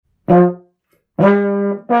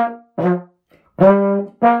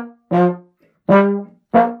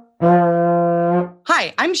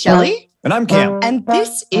I'm Shelley. And I'm Cam. And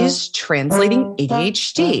this is Translating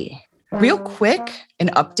ADHD. Real quick, an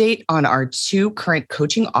update on our 2 current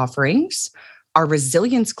coaching offerings. Our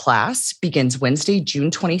resilience class begins Wednesday,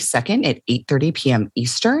 June 22nd at 8:30 p.m.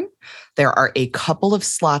 Eastern. There are a couple of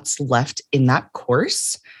slots left in that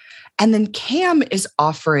course. And then Cam is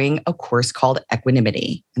offering a course called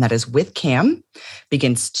Equanimity, and that is with Cam,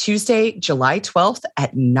 begins Tuesday, July 12th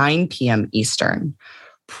at 9 p.m. Eastern.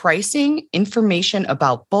 Pricing, information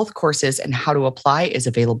about both courses and how to apply is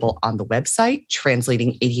available on the website,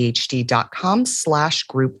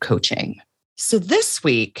 translatingadhd.com/group coaching. So this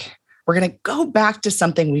week, we're going to go back to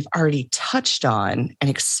something we've already touched on and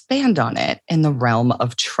expand on it in the realm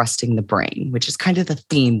of trusting the brain, which is kind of the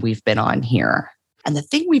theme we've been on here. And the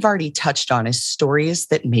thing we've already touched on is stories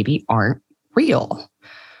that maybe aren't real.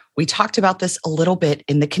 We talked about this a little bit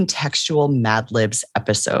in the contextual Mad Libs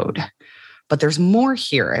episode, but there's more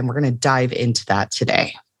here, and we're going to dive into that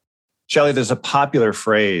today. Shelley, there's a popular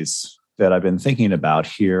phrase that I've been thinking about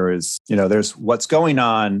here is, there's what's going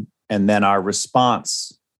on and then our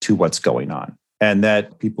response to what's going on. And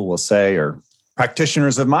that people will say, or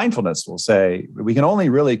practitioners of mindfulness will say, we can only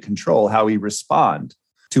really control how we respond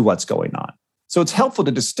to what's going on. So it's helpful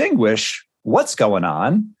to distinguish what's going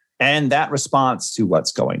on and that response to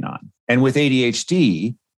what's going on. And with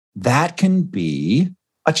ADHD, that can be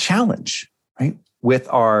a challenge, right? With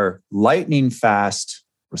our lightning fast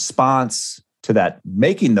response to that,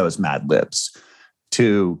 making those Mad Libs,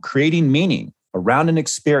 to creating meaning around an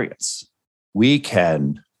experience, we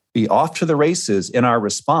can be off to the races in our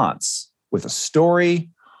response with a story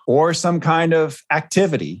or some kind of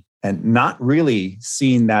activity and not really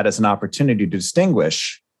seeing that as an opportunity to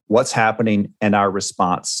distinguish what's happening and our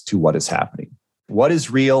response to what is happening. What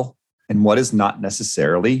is real and what is not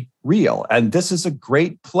necessarily real. And this is a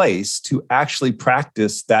great place to actually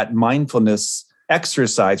practice that mindfulness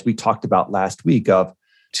exercise we talked about last week of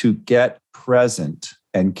to get present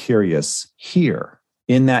and curious here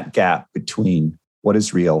in that gap between what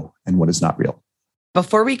is real and what is not real.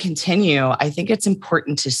 Before we continue, I think it's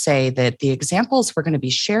important to say that the examples we're going to be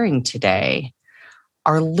sharing today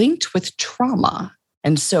are linked with trauma.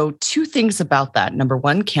 And so 2 things about that. Number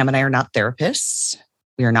 1, Cam and I are not therapists.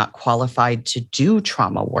 We are not qualified to do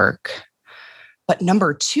trauma work. But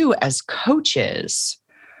number 2, as coaches,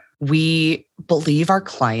 we believe our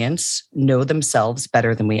clients know themselves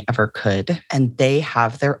better than we ever could, and they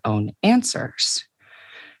have their own answers.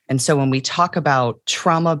 And so when we talk about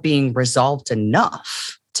trauma being resolved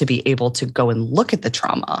enough to be able to go and look at the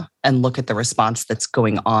trauma and look at the response that's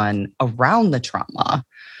going on around the trauma,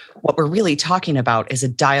 what we're really talking about is a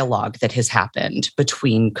dialogue that has happened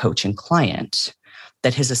between coach and client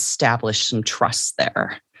that has established some trust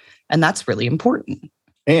there. And that's really important.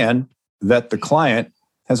 And that the client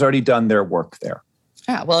has already done their work there.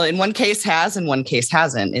 Yeah, well, in one case has, in one case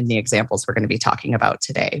hasn't, in the examples we're going to be talking about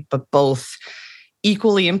today, but both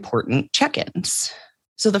equally important check-ins.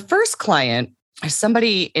 So the first client is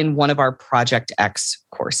somebody in one of our Project X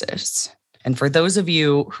courses. And for those of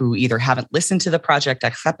you who either haven't listened to the Project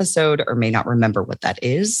X episode or may not remember what that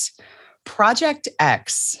is, Project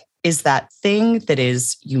X is that thing that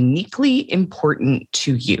is uniquely important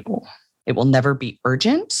to you. It will never be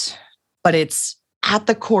urgent, but it's at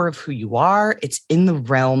the core of who you are. It's in the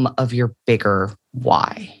realm of your bigger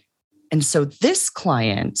why. And so this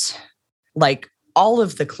client, like all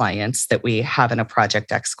of the clients that we have in a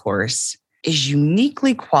Project X course, is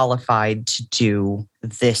uniquely qualified to do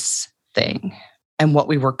this thing. And what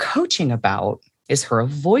we were coaching about is her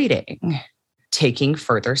avoiding taking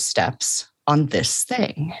further steps on this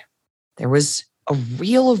thing. There was a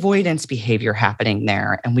real avoidance behavior happening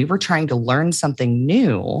there, and we were trying to learn something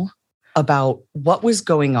new about what was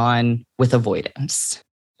going on with avoidance.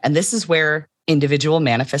 And this is where individual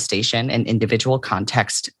manifestation and individual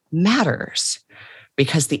context matters,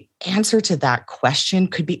 because the answer to that question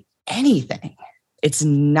could be anything. It's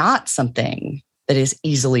not something that is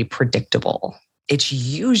easily predictable. It's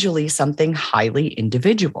usually something highly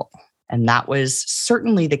individual. And that was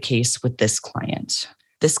certainly the case with this client.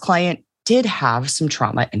 This client did have some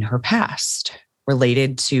trauma in her past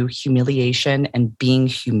related to humiliation and being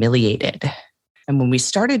humiliated. And when we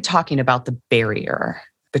started talking about the barrier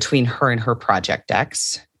between her and her Project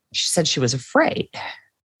X, she said she was afraid.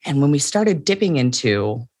 And when we started dipping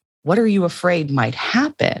into what are you afraid might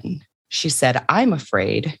happen, she said, I'm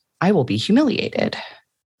afraid I will be humiliated.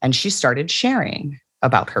 And she started sharing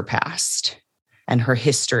about her past and her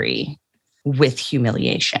history with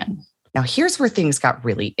humiliation. Now, here's where things got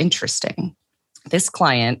really interesting. This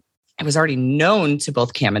client, it was already known to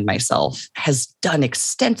both Cam and myself, has done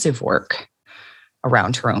extensive work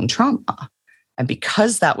around her own trauma. And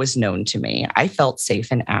because that was known to me, I felt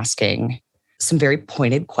safe in asking some very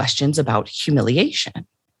pointed questions about humiliation.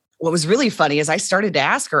 What was really funny is I started to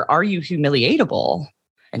ask her, are you humiliatable?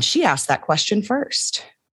 And she asked that question first,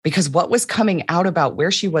 because what was coming out about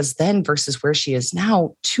where she was then versus where she is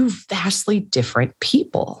now, two vastly different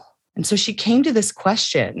people. And so she came to this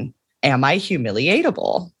question, am I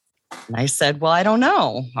humiliatable? And I said, well, I don't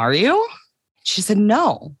know. Are you? She said,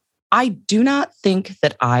 no, I do not think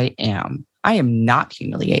that I am. I am not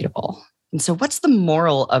humiliatable. And so what's the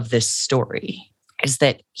moral of this story? Is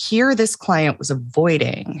that here this client was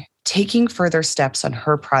avoiding taking further steps on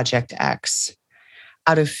her Project X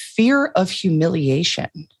out of fear of humiliation.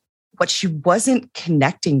 What she wasn't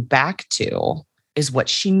connecting back to is what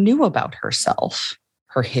she knew about herself,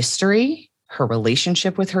 her history, her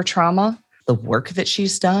relationship with her trauma, the work that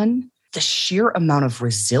she's done, the sheer amount of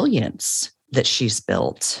resilience that she's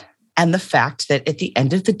built, and the fact that at the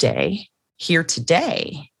end of the day, here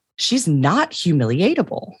today, she's not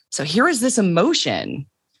humiliatable. So here is this emotion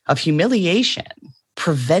of humiliation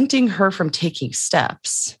preventing her from taking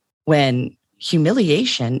steps when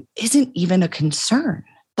humiliation isn't even a concern.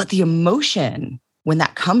 But the emotion, when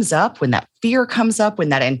that comes up, when that fear comes up, when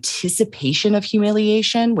that anticipation of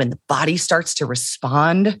humiliation, when the body starts to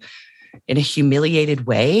respond in a humiliated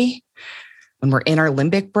way, when we're in our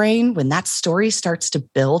limbic brain, when that story starts to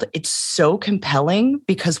build, it's so compelling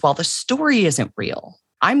because while the story isn't real,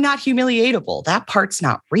 I'm not humiliatable, that part's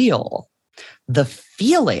not real, the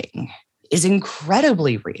feeling is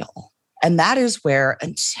incredibly real. And that is where,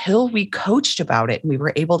 until we coached about it and we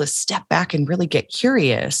were able to step back and really get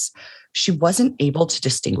curious, she wasn't able to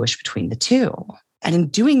distinguish between the two. And in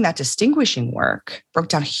doing that distinguishing work, broke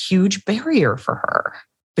down a huge barrier for her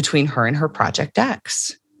between her and her Project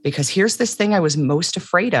X. Because here's this thing I was most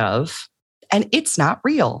afraid of, and it's not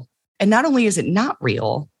real. And not only is it not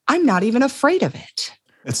real, I'm not even afraid of it.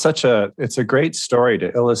 It's a great story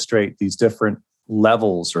to illustrate these different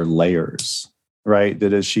levels or layers, right?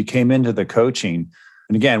 That as she came into the coaching,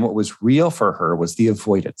 and again, what was real for her was the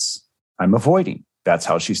avoidance. I'm avoiding. That's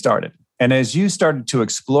how she started. And as you started to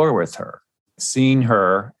explore with her, seeing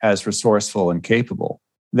her as resourceful and capable,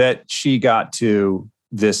 that she got to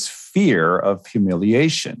this fear of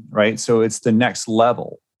humiliation, right? So it's the next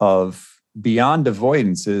level of beyond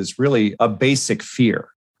avoidance is really a basic fear.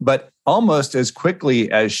 But almost as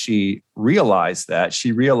quickly as she realized that,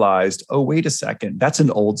 she realized, oh, wait a second, that's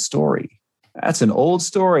an old story. That's an old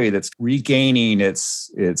story that's regaining its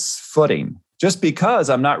footing. Just because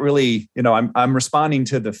I'm not really, I'm responding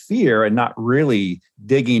to the fear and not really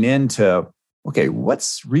digging into, okay,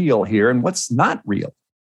 what's real here and what's not real?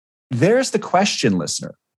 There's the question,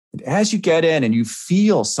 listener. As you get in and you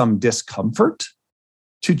feel some discomfort,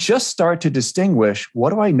 to just start to distinguish,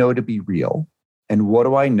 what do I know to be real and what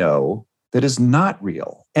do I know that is not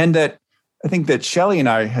real? And that I think that Shelley and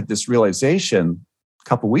I had this realization a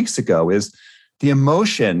couple of weeks ago is the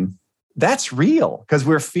emotion, that's real because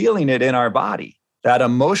we're feeling it in our body. That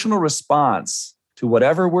emotional response to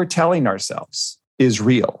whatever we're telling ourselves is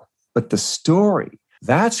real. But the story,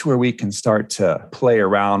 that's where we can start to play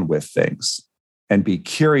around with things and be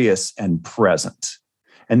curious and present.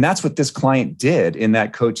 And that's what this client did in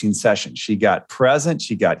that coaching session. She got present,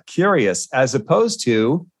 she got curious, as opposed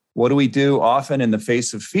to what do we do often in the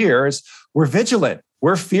face of fears? We're vigilant,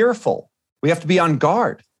 we're fearful, we have to be on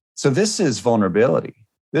guard. So this is vulnerability.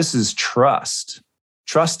 This is trust,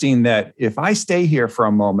 trusting that if I stay here for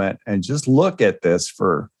a moment and just look at this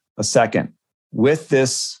for a second with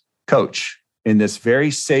this coach in this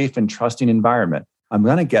very safe and trusting environment, I'm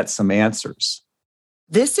going to get some answers.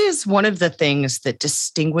 This is one of the things that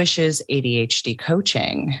distinguishes ADHD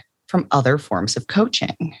coaching from other forms of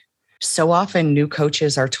coaching. So often new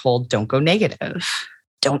coaches are told, don't go negative.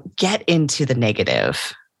 Don't get into the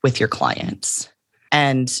negative with your clients.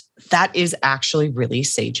 And that is actually really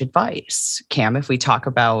sage advice. Cam, if we talk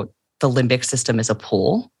about the limbic system as a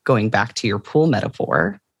pool, going back to your pool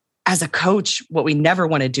metaphor, as a coach, what we never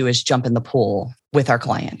want to do is jump in the pool with our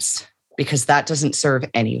clients because that doesn't serve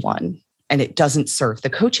anyone and it doesn't serve the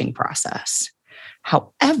coaching process.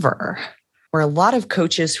 However, where a lot of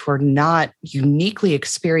coaches who are not uniquely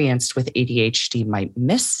experienced with ADHD might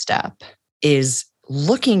misstep is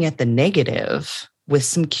looking at the negative with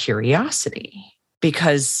some curiosity.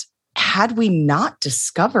 Because had we not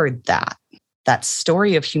discovered that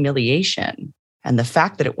story of humiliation and the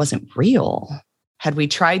fact that it wasn't real, had we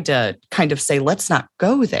tried to kind of say, let's not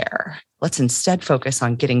go there, let's instead focus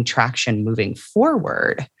on getting traction moving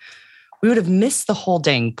forward, we would have missed the whole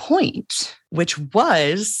dang point, which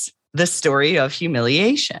was the story of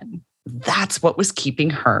humiliation. That's what was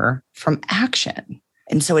keeping her from action.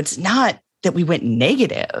 And so it's not that we went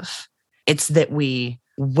negative. It's that we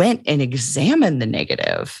went and examined the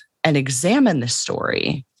negative and examined the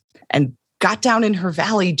story and got down in her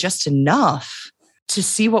valley just enough to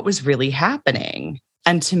see what was really happening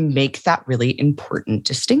and to make that really important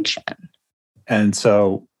distinction. And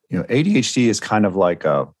so, ADHD is kind of like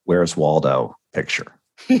a Where's Waldo picture.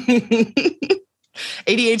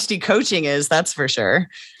 ADHD coaching is, that's for sure.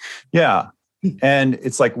 Yeah. And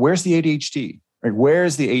it's like, where's the ADHD? Right?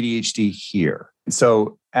 Where's the ADHD here? And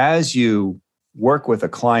so as you work with a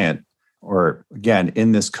client, or again,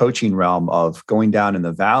 in this coaching realm of going down in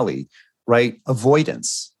the valley, right?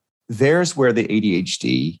 Avoidance. There's where the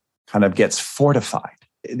ADHD kind of gets fortified.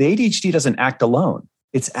 The ADHD doesn't act alone.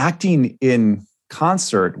 It's acting in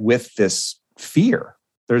concert with this fear.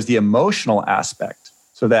 There's the emotional aspect.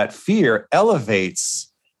 So that fear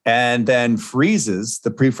elevates and then freezes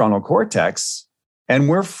the prefrontal cortex, and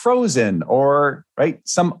we're frozen or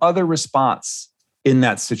some other response in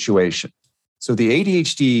that situation. So the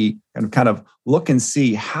ADHD kind of look and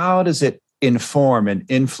see, how does it inform and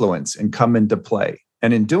influence and come into play?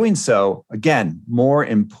 And in doing so, again, more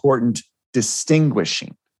important,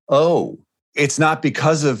 distinguishing. Oh, it's not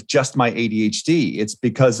because of just my ADHD. It's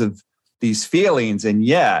because of these feelings. And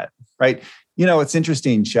yet, right? What's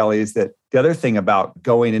interesting, Shelley, is that the other thing about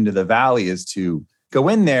going into the valley is to go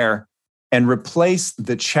in there and replace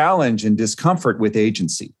the challenge and discomfort with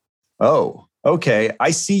agency. Oh, okay,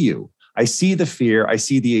 I see you. I see the fear. I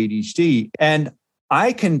see the ADHD. And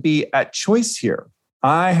I can be at choice here.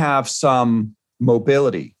 I have some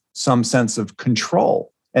mobility, some sense of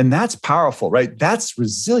control. And that's powerful, right? That's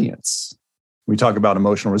resilience. We talk about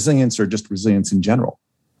emotional resilience or just resilience in general.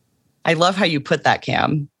 I love how you put that,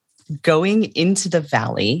 Cam. Going into the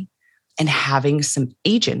valley and having some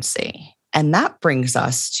agency. And that brings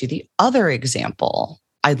us to the other example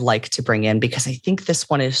I'd like to bring in, because I think this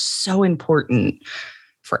one is so important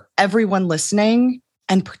for everyone listening,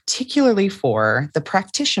 and particularly for the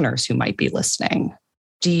practitioners who might be listening.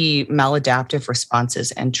 The maladaptive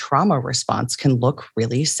responses and trauma response can look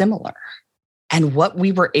really similar. And what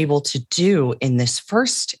we were able to do in this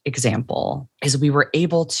first example is we were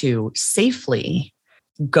able to safely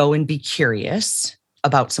go and be curious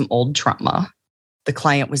about some old trauma. The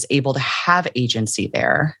client was able to have agency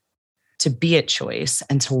there, to be at choice,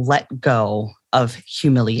 and to let go of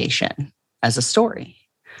humiliation as a story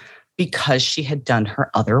because she had done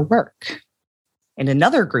her other work. In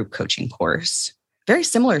another group coaching course, very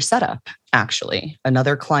similar setup, actually.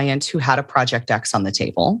 Another client who had a Project X on the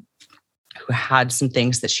table, who had some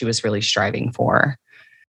things that she was really striving for,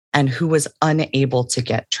 and who was unable to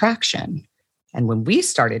get traction. And when we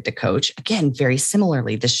started to coach, again, very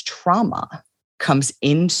similarly, this trauma comes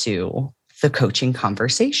into the coaching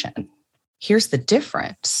conversation. Here's the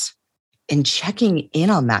difference. In checking in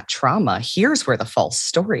on that trauma, here's where the false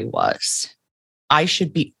story was. I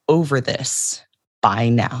should be over this by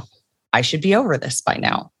now. I should be over this by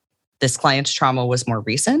now. This client's trauma was more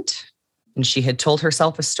recent, and she had told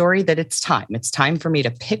herself a story that it's time. It's time for me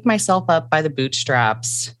to pick myself up by the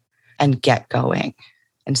bootstraps and get going.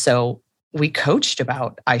 And so we coached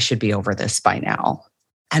about, I should be over this by now.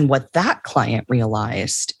 And what that client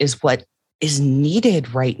realized is what is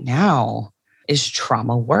needed right now is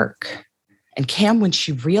trauma work. And Cam, when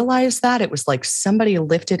she realized that, it was like somebody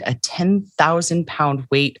lifted a 10,000 pound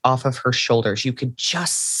weight off of her shoulders. You could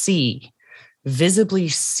just see, visibly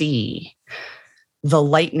see the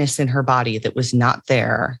lightness in her body that was not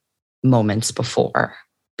there moments before.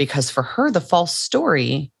 Because for her, the false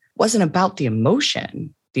story wasn't about the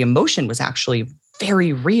emotion. The emotion was actually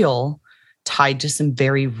very real, tied to some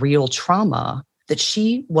very real trauma that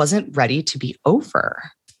she wasn't ready to be over.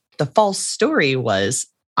 The false story was,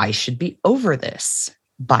 I should be over this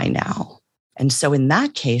by now. And so in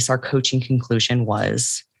that case, our coaching conclusion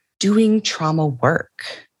was doing trauma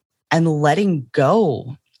work and letting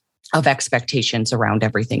go of expectations around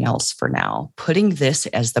everything else for now, putting this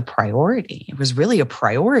as the priority. It was really a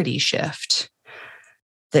priority shift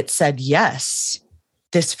that said, yes,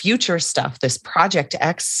 this future stuff, this Project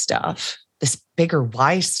X stuff, this bigger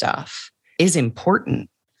Y stuff is important.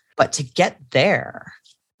 But to get there,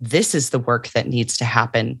 this is the work that needs to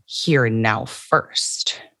happen here and now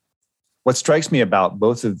first. What strikes me about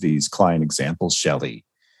both of these client examples, Shelley,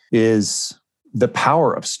 is the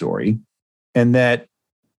power of story, and that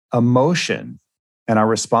emotion and our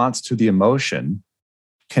response to the emotion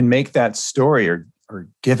can make that story or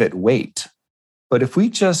give it weight. But if we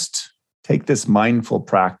just take this mindful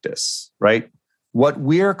practice, right? What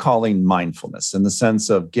we're calling mindfulness in the sense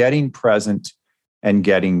of getting present and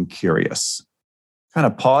getting curious. Kind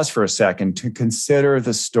of pause for a second to consider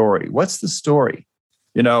the story. What's the story?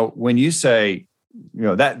 When you say,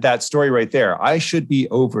 that story right there, I should be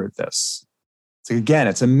over this. So again,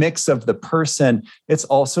 it's a mix of the person. It's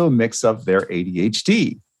also a mix of their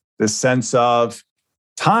ADHD, the sense of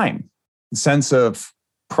time, the sense of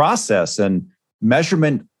process and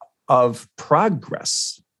measurement of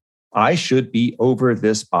progress. I should be over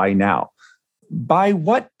this by now. By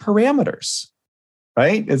what parameters,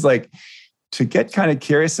 right? It's like to get kind of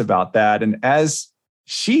curious about that. And as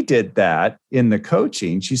she did that in the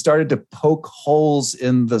coaching, she started to poke holes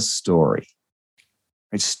in the story.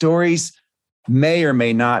 Right? Stories may or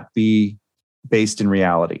may not be based in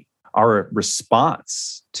reality. Our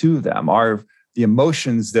response to them, the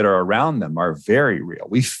emotions that are around them are very real.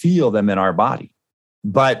 We feel them in our body.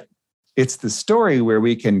 But it's the story where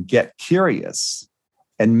we can get curious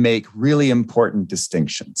and make really important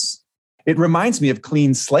distinctions. It reminds me of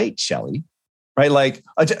clean slate, Shelley, right? Like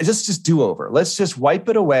just do over. Let's just wipe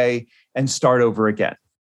it away and start over again.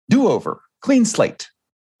 Do over, clean slate,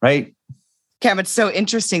 right? Cam, it's so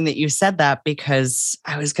interesting that you said that because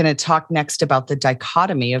I was going to talk next about the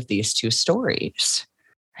dichotomy of these two stories.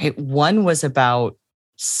 Right? One was about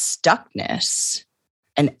stuckness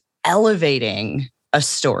and elevating a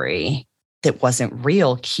story that wasn't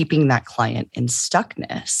real, keeping that client in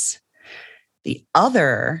stuckness. The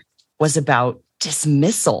other was about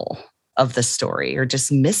dismissal of the story or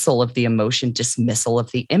dismissal of the emotion, dismissal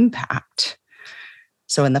of the impact.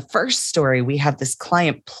 So in the first story, we have this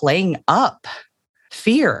client playing up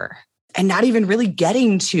fear and not even really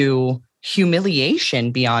getting to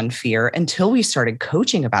humiliation beyond fear until we started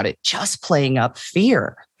coaching about it, just playing up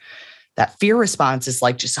fear. That fear response is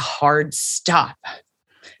like just a hard stop.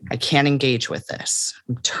 I can't engage with this.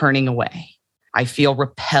 I'm turning away. I feel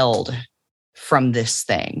repelled from this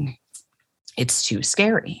thing. It's too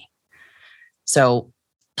scary. So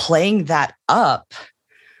playing that up,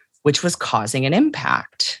 which was causing an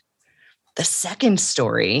impact. The second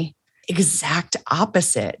story, exact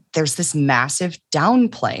opposite. There's this massive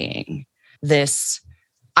downplaying.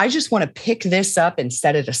 I just want to pick this up and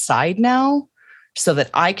set it aside now so that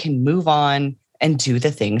I can move on and do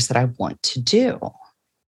the things that I want to do.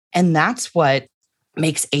 And that's what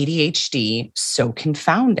makes ADHD so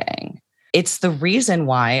confounding. It's the reason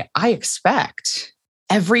why I expect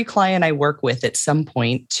every client I work with at some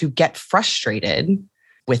point to get frustrated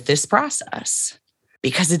with this process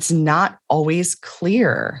because it's not always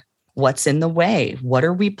clear what's in the way. What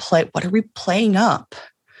are we playing up?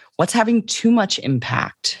 What's having too much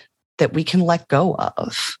impact that we can let go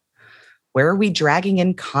of? Where are we dragging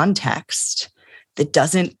in context that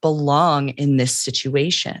doesn't belong in this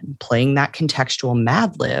situation, playing that contextual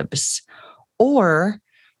Mad Libs? Or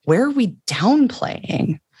where are we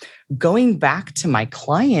downplaying? Going back to my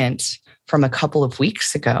client from a couple of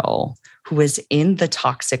weeks ago who was in the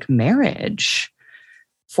toxic marriage.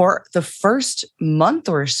 For the first month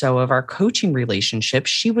or so of our coaching relationship,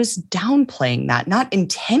 she was downplaying that, not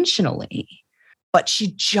intentionally, but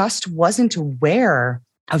she just wasn't aware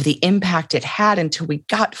of the impact it had until we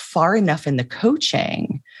got far enough in the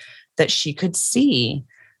coaching that she could see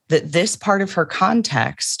that this part of her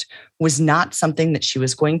context was not something that she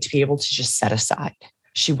was going to be able to just set aside.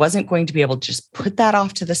 She wasn't going to be able to just put that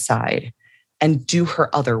off to the side and do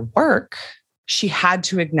her other work. She had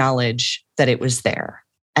to acknowledge that it was there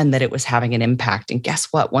and that it was having an impact. And guess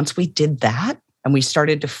what? Once we did that and we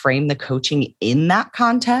started to frame the coaching in that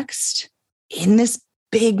context, in this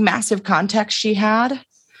big, massive context she had,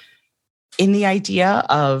 in the idea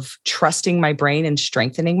of trusting my brain and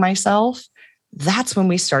strengthening myself, that's when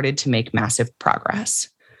we started to make massive progress.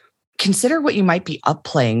 Consider what you might be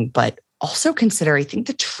upplaying, but also consider, I think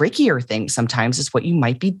the trickier thing sometimes is what you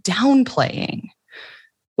might be downplaying,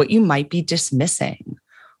 what you might be dismissing,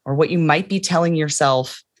 or what you might be telling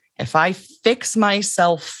yourself, if I fix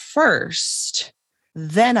myself first,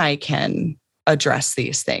 then I can address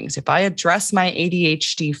these things. If I address my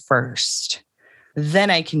ADHD first, then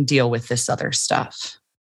I can deal with this other stuff.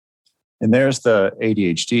 And there's the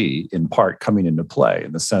ADHD in part coming into play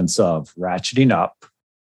in the sense of ratcheting up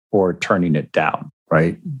or turning it down,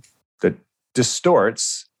 right? That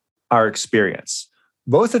distorts our experience.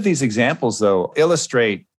 Both of these examples, though,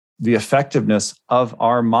 illustrate the effectiveness of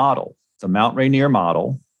our model, the Mount Rainier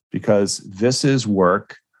model, because this is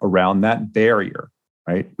work around that barrier,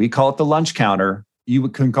 right? We call it the lunch counter. You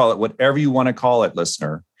can call it whatever you want to call it,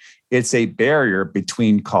 listener. It's a barrier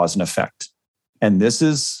between cause and effect. And this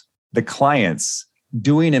is the clients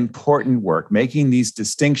doing important work, making these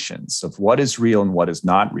distinctions of what is real and what is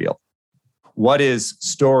not real. What is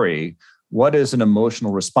story? What is an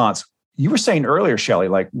emotional response? You were saying earlier, Shelley,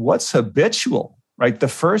 like what's habitual, right? The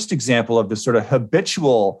first example of this sort of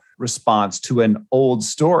habitual response to an old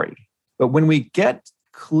story. But when we get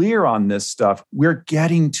clear on this stuff, we're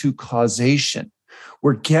getting to causation.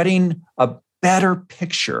 We're getting a better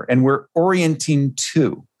picture and we're orienting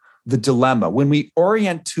to the dilemma. When we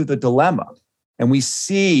orient to the dilemma and we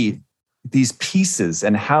see these pieces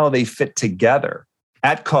and how they fit together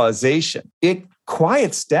at causation, it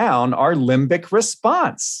quiets down our limbic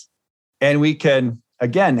response. And we can,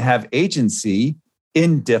 again, have agency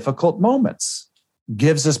in difficult moments.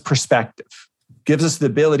 Gives us perspective, gives us the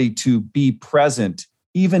ability to be present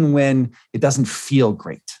even when it doesn't feel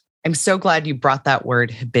great. I'm so glad you brought that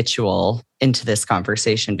word habitual into this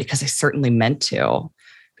conversation because I certainly meant to,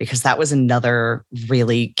 because that was another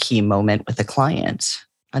really key moment with a client.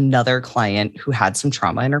 Another client who had some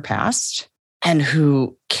trauma in her past and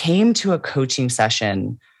who came to a coaching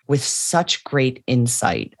session with such great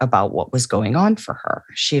insight about what was going on for her.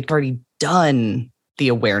 She had already done the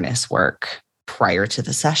awareness work prior to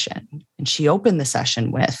the session. And she opened the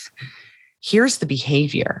session with, here's the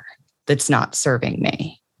behavior that's not serving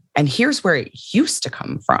me. And here's where it used to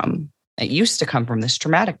come from. It used to come from this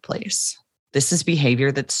traumatic place. This is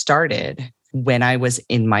behavior that started when I was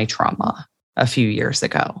in my trauma a few years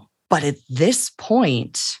ago. But at this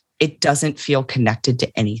point, it doesn't feel connected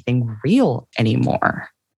to anything real anymore.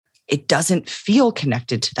 It doesn't feel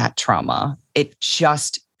connected to that trauma. It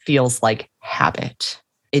just feels like habit.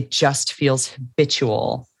 It just feels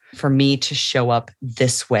habitual for me to show up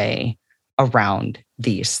this way around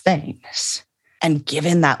these things. And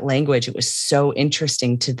given that language, it was so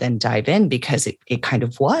interesting to then dive in because it kind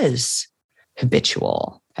of was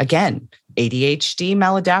habitual. Again, ADHD,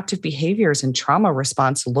 maladaptive behaviors, and trauma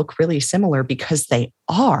response look really similar because they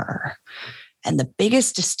are. And the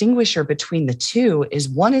biggest distinguisher between the two is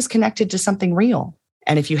one is connected to something real.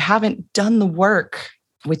 And if you haven't done the work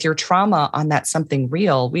with your trauma on that something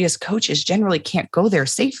real, we as coaches generally can't go there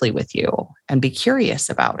safely with you and be curious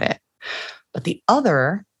about it. But the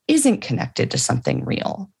other isn't connected to something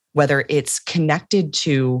real, whether it's connected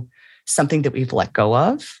to something that we've let go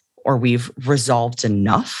of or we've resolved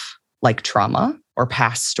enough, like trauma or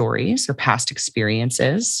past stories or past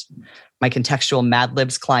experiences. My contextual Mad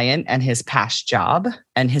Libs client and his past job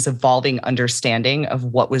and his evolving understanding of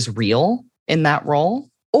what was real in that role,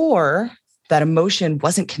 or that emotion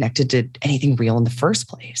wasn't connected to anything real in the first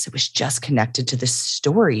place. It was just connected to the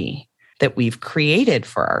story that we've created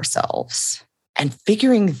for ourselves. And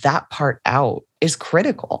figuring that part out is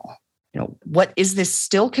critical. What is this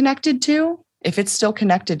still connected to? If it's still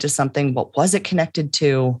connected to something, what was it connected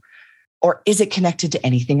to? Or is it connected to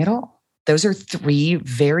anything at all? Those are three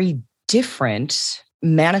very different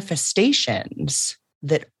manifestations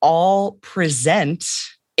that all present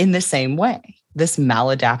in the same way, this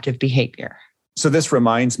maladaptive behavior. So this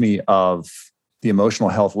reminds me of the emotional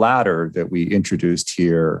health ladder that we introduced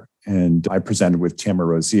here. And I presented with Tamara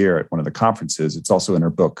Rozier at one of the conferences. It's also in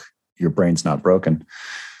her book, Your Brain's Not Broken.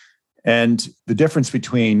 And the difference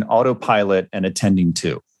between autopilot and attending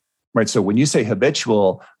to, right? So when you say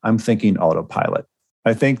habitual, I'm thinking autopilot.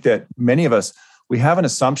 I think that many of us, we have an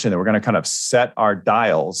assumption that we're going to kind of set our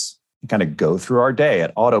dials and kind of go through our day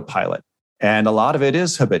at autopilot. And a lot of it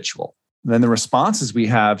is habitual. And then the responses we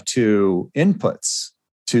have to inputs,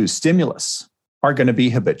 to stimulus, are going to be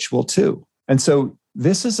habitual too. And so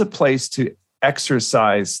this is a place to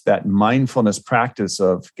exercise that mindfulness practice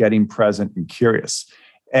of getting present and curious.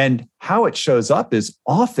 And how it shows up is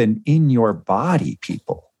often in your body,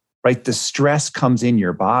 people, right? The stress comes in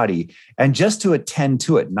your body, and just to attend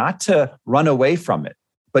to it, not to run away from it,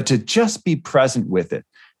 but to just be present with it.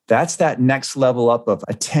 That's that next level up of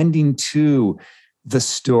attending to the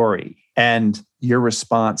story and your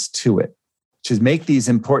response to it, to make these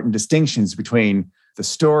important distinctions between the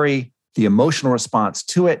story, the emotional response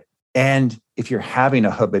to it, and if you're having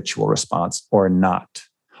a habitual response or not.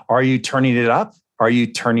 Are you turning it up? Are you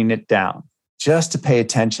turning it down? Just to pay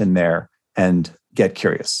attention there and get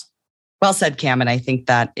curious. Well said, Cam. And I think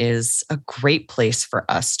that is a great place for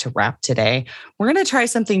us to wrap today. We're going to try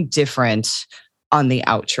something different on the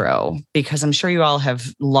outro, because I'm sure you all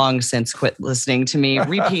have long since quit listening to me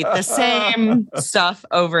repeat the same stuff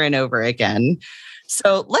over and over again.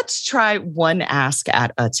 So let's try one ask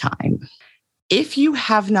at a time. If you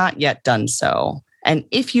have not yet done so, and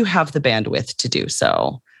if you have the bandwidth to do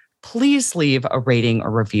so, please leave a rating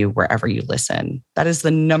or review wherever you listen. That is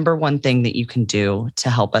the number one thing that you can do to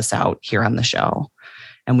help us out here on the show.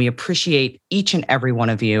 And we appreciate each and every one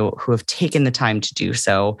of you who have taken the time to do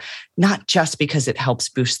so, not just because it helps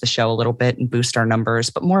boost the show a little bit and boost our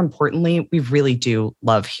numbers, but more importantly, we really do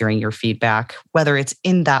love hearing your feedback, whether it's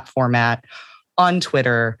in that format, on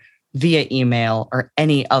Twitter, via email, or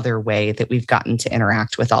any other way that we've gotten to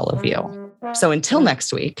interact with all of you. So until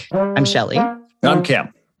next week, I'm Shelley. I'm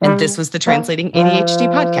Cam. And this was the Translating ADHD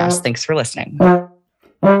podcast. Thanks for listening.